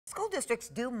School districts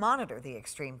do monitor the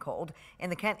extreme cold. In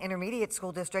the Kent Intermediate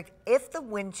School District, if the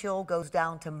wind chill goes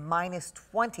down to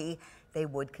 -20, they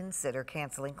would consider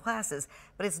canceling classes,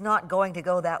 but it's not going to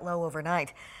go that low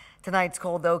overnight. Tonight's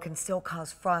cold, though, can still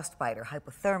cause frostbite or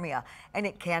hypothermia, and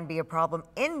it can be a problem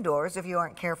indoors if you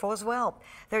aren't careful as well.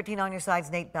 13 on your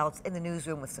side's Nate Belts in the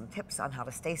newsroom with some tips on how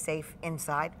to stay safe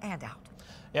inside and out.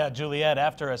 Yeah, Juliet,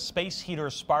 after a space heater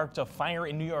sparked a fire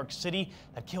in New York City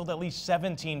that killed at least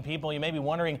 17 people, you may be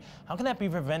wondering, how can that be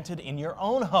prevented in your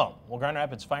own home? Well, Grand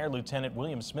Rapids Fire Lieutenant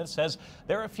William Smith says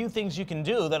there are a few things you can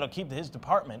do that'll keep his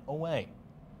department away.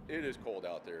 It is cold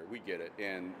out there, we get it,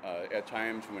 and at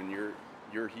times when your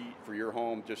heat for your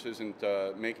home just isn't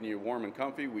making you warm and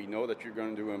comfy, we know that you're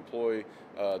going to employ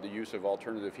the use of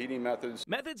alternative heating methods.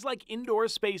 Methods like indoor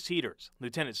space heaters.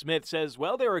 Lieutenant Smith says,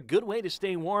 well, they're a good way to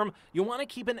stay warm. You want to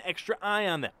keep an extra eye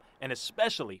on them, and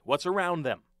especially what's around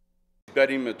them.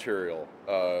 Bedding material,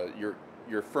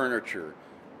 your furniture,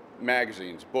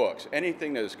 magazines, books,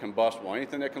 anything that is combustible,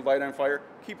 anything that can light on fire,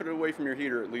 keep it away from your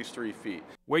heater at least 3 feet.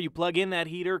 Where you plug in that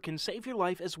heater can save your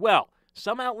life as well.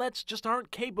 Some outlets just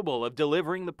aren't capable of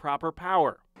delivering the proper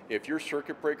power. If your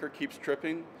circuit breaker keeps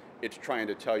tripping, it's trying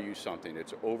to tell you something.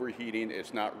 It's overheating.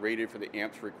 It's not rated for the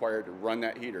amps required to run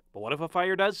that heater. But what if a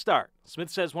fire does start? Smith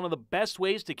says one of the best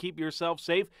ways to keep yourself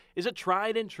safe is a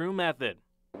tried and true method.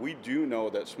 We do know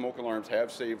that smoke alarms have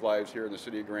saved lives here in the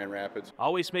city of Grand Rapids.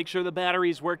 Always make sure the battery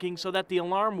is working so that the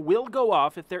alarm will go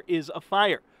off if there is a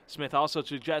fire. Smith also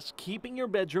suggests keeping your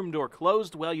bedroom door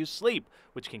closed while you sleep,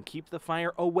 which can keep the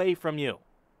fire away from you.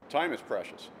 Time is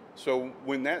precious. So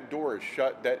when that door is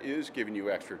shut, that is giving you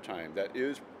extra time. That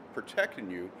is protecting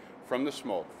you from the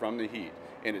smoke, from the heat,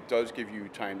 and it does give you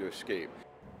time to escape.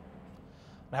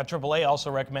 Now, AAA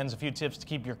also recommends a few tips to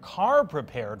keep your car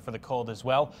prepared for the cold as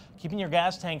well. Keeping your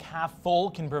gas tank half full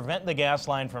can prevent the gas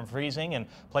line from freezing, and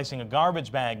placing a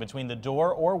garbage bag between the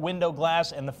door or window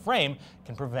glass and the frame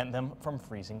can prevent them from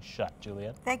freezing shut.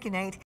 Juliet? Thank you, Nate.